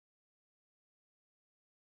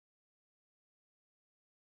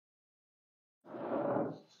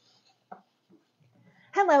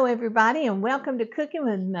Hello, everybody, and welcome to Cooking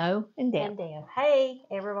with Moe and Deb. Hey,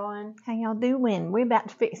 everyone. How y'all doing? We're about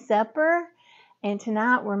to fix supper, and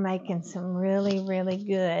tonight we're making some really, really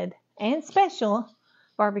good and special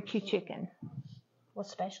barbecue chicken.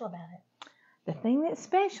 What's special about it? The thing that's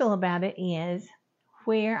special about it is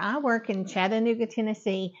where I work in Chattanooga,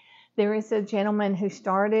 Tennessee, there is a gentleman who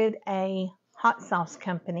started a hot sauce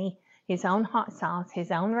company, his own hot sauce,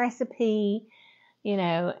 his own recipe, you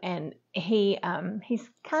know, and he's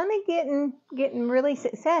kind of getting really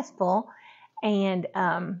successful, and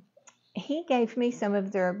he gave me some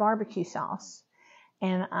of their barbecue sauce,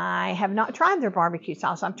 and I have not tried their barbecue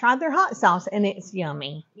sauce. I've tried their hot sauce, and it's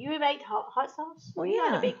yummy. You make hot sauce? Well, You're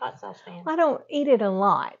yeah. not a big hot sauce fan. I don't eat it a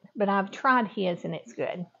lot, but I've tried his, and it's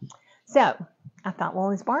good. So I thought,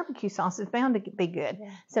 well, his barbecue sauce is bound to be good.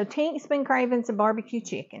 Yeah. So Tink's been craving some barbecue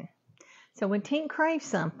chicken. So when Tink craves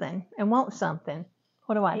something and wants something,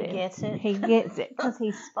 what do I do? He gets it. He gets it because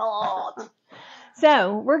he's spoiled.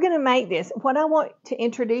 So we're going to make this. What I want to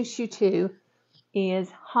introduce you to is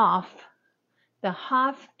Hoff, the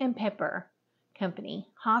Hoff and Pepper Company.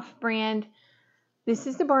 Hoff brand. This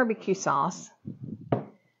is the barbecue sauce.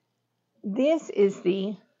 This is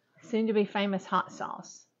the soon-to-be famous hot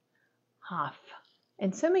sauce. Hoff.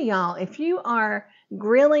 And some of y'all, if you are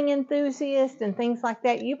grilling enthusiasts and things like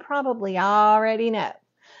that, you probably already know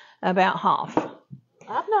about Hoff.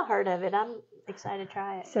 I've not heard of it. I'm excited to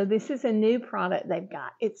try it. So this is a new product they've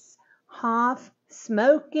got. It's Hoff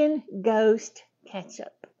Smokin' Ghost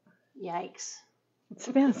Ketchup. Yikes. It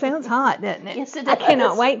sounds hot, doesn't it? Yes, it I does.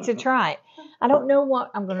 cannot wait to try it. I don't know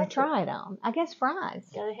what I'm going to try it on. I guess fries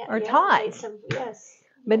or tots. Yes.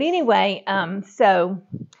 But anyway, so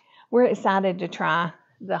we're excited to try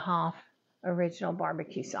the Hoff original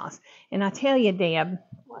barbecue sauce. And I tell you, Deb,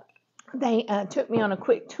 What? They took me on a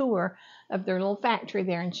quick tour of their little factory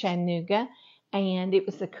there in Chattanooga, and it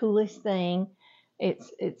was the coolest thing.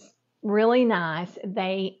 It's really nice.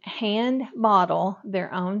 They hand bottle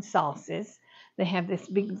their own sauces. They have this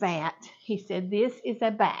big vat. He said this is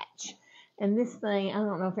a batch. And this thing, I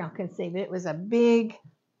don't know if y'all can see, but it was a big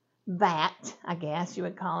vat, I guess you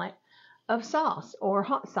would call it, of sauce or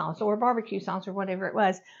hot sauce or barbecue sauce or whatever it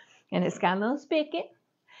was. And it's got a little spigot,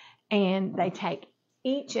 and they take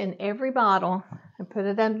each and every bottle and put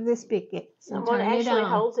it under the spigot. Someone actually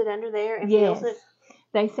holds it under there and yes. feels it.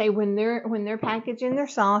 They say when they're packaging their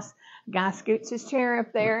sauce, guy scoots his chair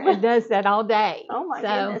up there and does that all day. Oh my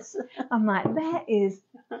goodness. I'm like, that is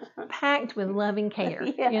packed with loving care.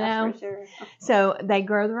 Yeah, you know? For sure. So they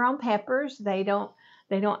grow their own peppers. They don't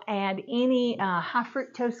add any high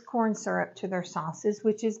fructose corn syrup to their sauces,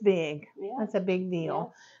 which is big. Yeah. That's a big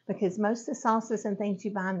deal because most of the sauces and things you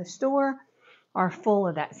buy in the store are full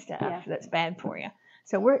of that stuff that's bad for you.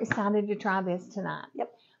 So we're excited to try this tonight. Yep.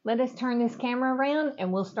 Let us turn this camera around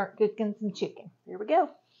and we'll start cooking some chicken. Here we go.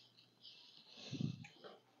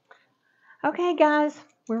 Okay, guys,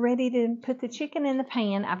 we're ready to put the chicken in the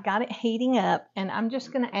pan. I've got it heating up, and I'm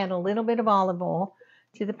just going to add a little bit of olive oil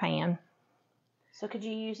to the pan. So could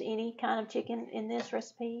you use any kind of chicken in this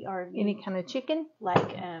recipe? Or Any kind of chicken?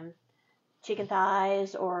 Like chicken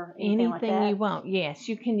thighs or anything like that? Anything you want. Yes,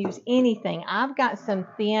 you can use anything. I've got some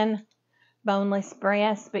thin boneless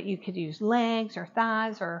breasts, but you could use legs or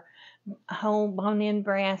thighs or whole bone-in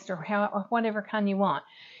breast or whatever kind you want.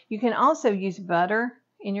 You can also use butter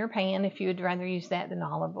in your pan if you would rather use that than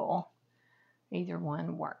olive oil. Either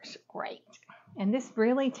one works great. And this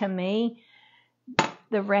really, to me,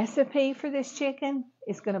 the recipe for this chicken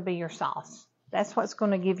is going to be your sauce. That's what's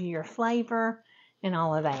going to give you your flavor and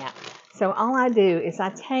all of that. So all I do is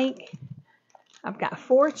I've got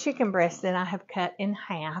 4 chicken breasts that I have cut in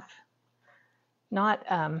half.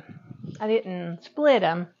 I didn't split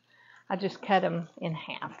them. I just cut them in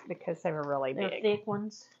half because they were really big. They're thick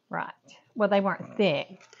ones? Right. Well, they weren't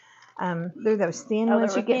thick. They're those thin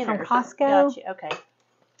ones you get from Costco. Gotcha. Okay.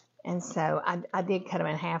 And so I did cut them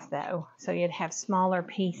in half, though, so you'd have smaller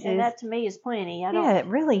pieces. And that to me is plenty. I don't it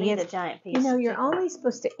really need is. a giant piece. You know, you're only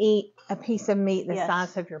supposed to eat a piece of meat the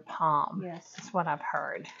size of your palm. Yes. That's what I've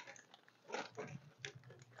heard. I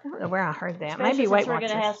don't know where I heard that. Especially Maybe Weight since we're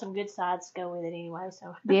Watchers. going to have some good sides to go with it anyway.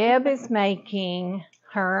 So Deb is making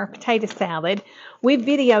her potato salad. We've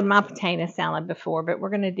videoed my potato salad before, but we're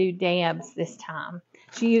going to do Deb's this time.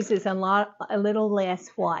 She uses a little less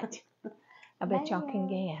what? I bet y'all can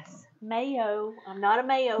guess. Mayo. I'm not a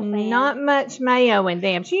mayo fan. Not much mayo in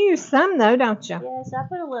Deb's. You use some though, don't you? Yes, I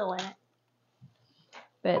put a little in it.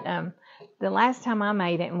 But the last time I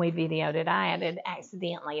made it and we videoed it, I added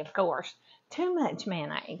accidentally, of course, too much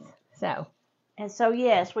mayonnaise. So And so,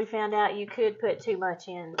 yes, we found out you could put too much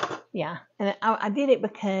in. Yeah, and I did it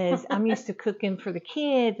because I'm used to cooking for the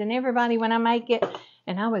kids and everybody when I make it,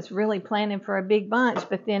 and I was really planning for a big bunch,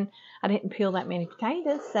 but then I didn't peel that many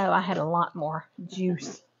potatoes, so I had a lot more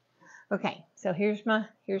juice. Okay, so here's my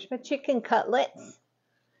chicken cutlets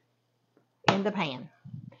in the pan.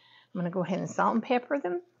 I'm going to go ahead and salt and pepper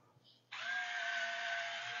them.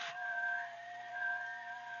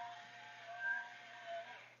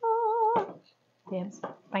 Oh, Deb's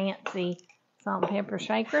fancy salt and pepper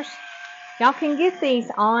shakers. Y'all can get these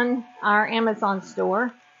on our Amazon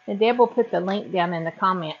store, and Deb will put the link down in the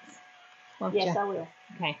comments. Yes, I will.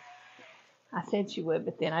 Okay. I said she would,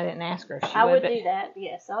 but then I didn't ask her if she would. I would do that.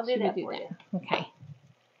 Yes, I'll do that for you. Okay.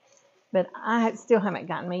 But I still haven't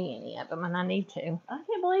gotten me any of them, and I need to. I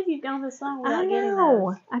can't believe you've gone this long without getting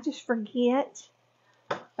those. those. I just forget.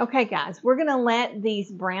 Okay, guys, we're going to let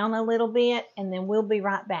these brown a little bit, and then we'll be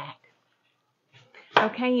right back.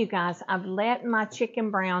 Okay, you guys, I've let my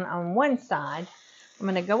chicken brown on one side. I'm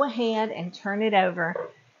going to go ahead and turn it over.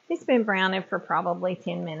 It's been browning for probably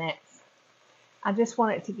 10 minutes. I just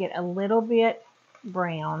want it to get a little bit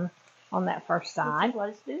brown on that first side. That's what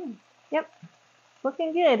it's doing. Yep.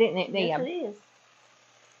 Looking good, isn't it, Deb? Yes, it is.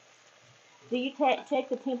 Do you check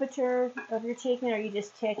the temperature of your chicken, or you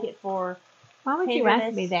just check it for Why would you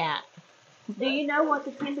ask me that? Do you know what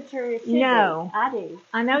the temperature is? No. I do.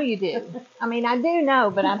 I know you do. I mean, I do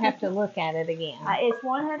know, but I'd have to look at it again. It's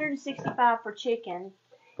 165 for chicken,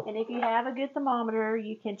 and if you have a good thermometer,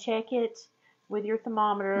 you can check it with your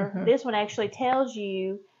thermometer. Mm-hmm. This one actually tells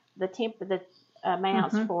you the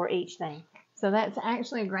amounts for each thing. So that's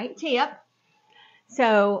actually a great tip.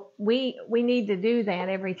 So we need to do that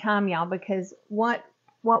every time, y'all, because what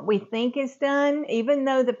we think is done, even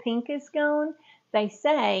though the pink is gone, they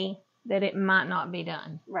say that it might not be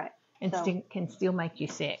done. Right. And can still make you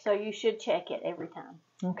sick. So you should check it every time.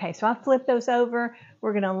 Okay, so I flipped those over.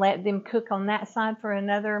 We're going to let them cook on that side for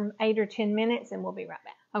another 8 or 10 minutes, and we'll be right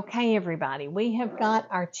back. Okay, everybody, we have got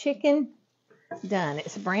our chicken done.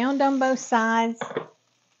 It's browned on both sides,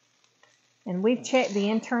 and we've checked the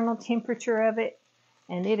internal temperature of it,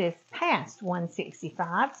 and it is past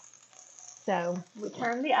 165. So we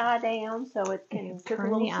turn the eye down so it can cook a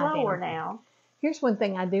little slower now. Here's one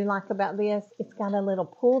thing I do like about this. It's got a little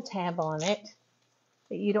pull tab on it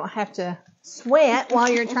that you don't have to sweat while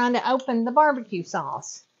you're trying to open the barbecue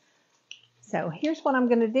sauce. So here's what I'm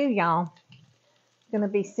going to do, y'all. It's going to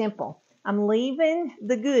be simple. I'm leaving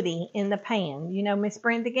the goodie in the pan. You know, Miss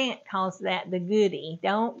Brenda Gant calls that the goodie.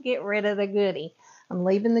 Don't get rid of the goodie. I'm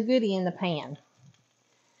leaving the goodie in the pan.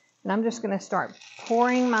 And I'm just going to start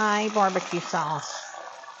pouring my barbecue sauce.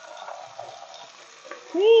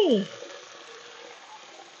 Whee!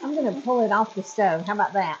 I'm going to pull it off the stove. How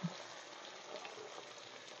about that?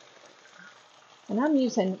 And I'm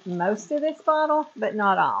using most of this bottle, but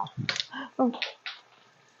not all. Oh,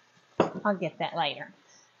 I'll get that later.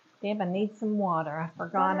 Deb, I need some water. I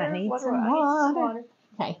forgot I need some water.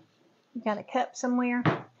 Okay. You got a cup somewhere?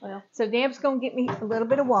 Well. So Deb's going to get me a little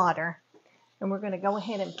bit of water. And we're going to go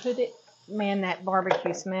ahead and put it. Man, that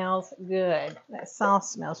barbecue smells good. That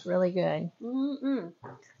sauce smells really good. Mm-mm.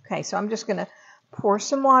 Okay, so I'm just going to pour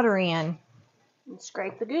some water in. And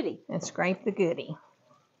scrape the goodie.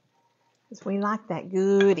 Because we like that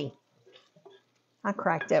goodie. I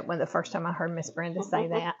cracked up when the first time I heard Miss Brenda say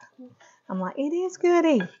that. I'm like, it is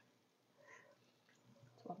goodie. That's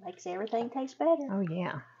what makes everything taste better. Oh,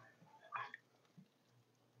 yeah.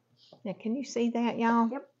 Now, can you see that, y'all?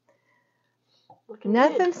 Yep.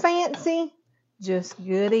 Nothing fancy, just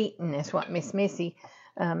good eating. That's what Miss Missy,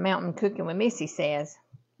 Mountain Cooking with Missy says.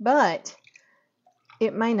 But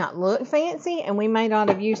it may not look fancy, and we may not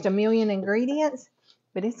have used 1,000,000 ingredients,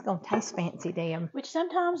 but it's going to taste fancy, Deb. Which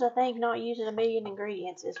sometimes I think not using 1,000,000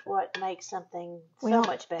 ingredients is what makes something so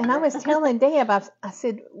much better. And I was telling Deb, I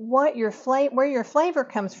said, where your flavor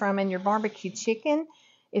comes from in your barbecue chicken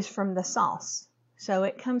is from the sauce. So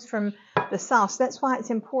it comes from the sauce. That's why it's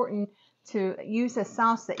important to use a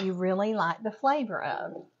sauce that you really like the flavor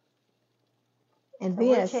of. And so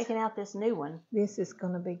we're checking out this new one. This is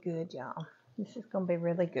going to be good, y'all. This is going to be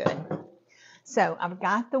really good. So I've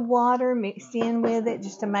got the water mixed in with it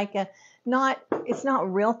just to make it's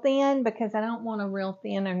not real thin because I don't want a real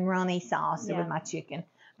thin and runny sauce with my chicken.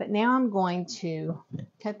 But now I'm going to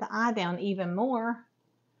cut the eye down even more.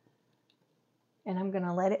 And I'm going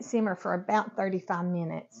to let it simmer for about 35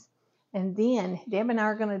 minutes. And then Deb and I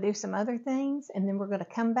are going to do some other things, and then we're going to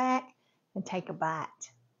come back and take a bite.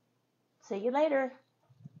 See you later.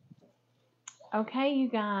 Okay, you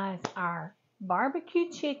guys, our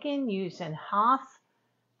barbecue chicken using Hoff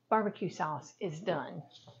barbecue sauce is done.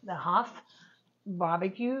 The Hoff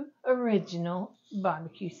barbecue original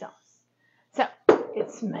barbecue sauce. So it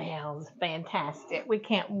smells fantastic. We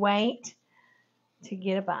can't wait to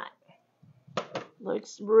get a bite.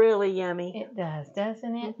 Looks really yummy. It does,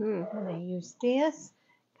 doesn't it? Mm-hmm. I'm going to use this,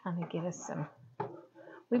 kind of get us some.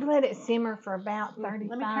 We've let it simmer for about 35,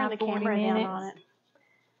 Let me turn the 40 camera minutes. down on it.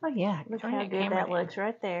 Oh, yeah. Look turn how that good camera that down. looks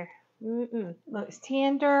right there. Mm-mm. Looks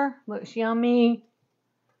tender, looks yummy.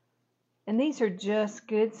 And these are just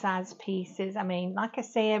good sized pieces. I mean, like I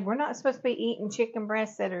said, we're not supposed to be eating chicken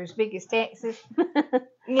breasts that are as big as Texas.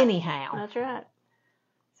 Anyhow. That's right.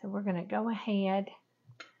 So we're going to go ahead.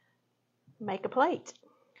 Make a plate.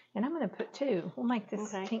 And I'm going to put 2. We'll make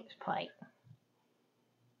this Okay. Tink's plate.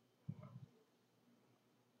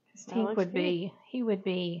 Because That Tink looks would good. be, he would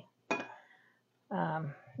be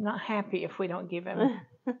not happy if we don't give him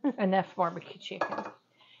enough barbecue chicken.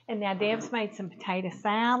 And now Deb's made some potato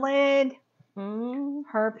salad. Mm.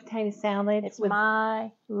 Her potato salad It's with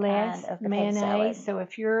my less kind of potato mayonnaise. salad. So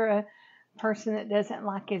if you're a person that doesn't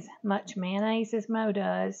like as much mayonnaise as Moe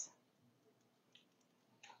does,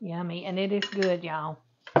 yummy. And it is good, y'all.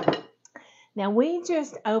 Now we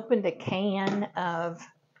just opened a can of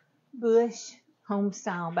Bush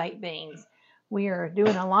home-style baked beans. We are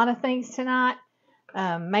doing a lot of things tonight.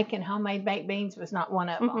 Making homemade baked beans was not one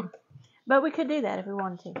of them. But we could do that if we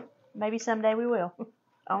wanted to. Maybe someday we will.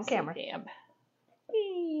 On camera. Deb.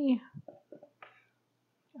 Eee.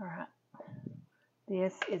 All right.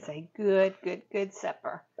 This is a good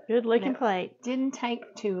supper. Good looking Now, plate. Didn't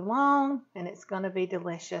take too long, and it's going to be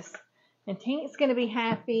delicious. And Tink's going to be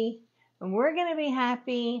happy, and we're going to be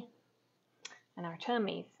happy, and our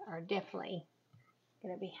tummies are definitely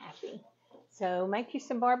going to be happy. So make you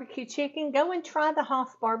some barbecue chicken. Go and try the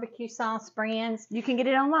Hoff barbecue sauce brands. You can get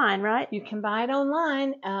it online, right? You can buy it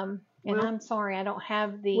online. And I'm sorry, I don't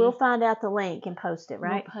have the... We'll find out the link and post it,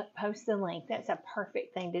 right? We'll post the link. That's a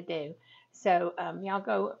perfect thing to do. So y'all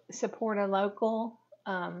go support a local,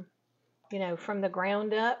 from the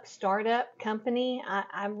ground up, startup company.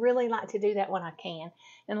 I really like to do that when I can.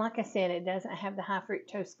 And like I said, it doesn't have the high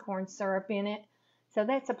fructose corn syrup in it. So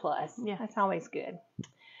that's a plus. Yeah. That's always good.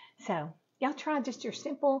 So y'all try just your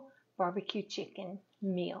simple barbecue chicken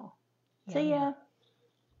meal. See ya.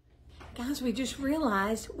 Guys, we just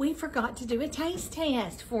realized we forgot to do a taste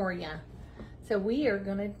test for you. So we are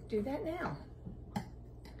going to do that now.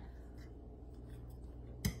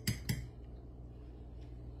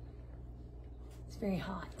 It's very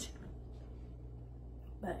hot.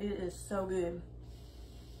 But it is so good.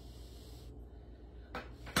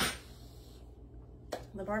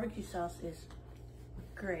 The barbecue sauce is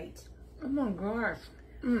great. Oh my gosh.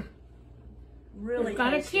 Really It's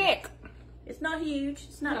got a tasty. kick. It's not huge.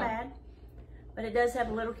 It's not No. bad. But it does have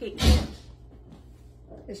a little kick to it.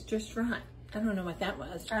 It's just right. I don't know what that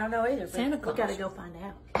was. I don't know either. But Santa we Claus. got to go find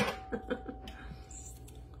out.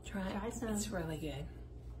 Try it. Try some. It's really good.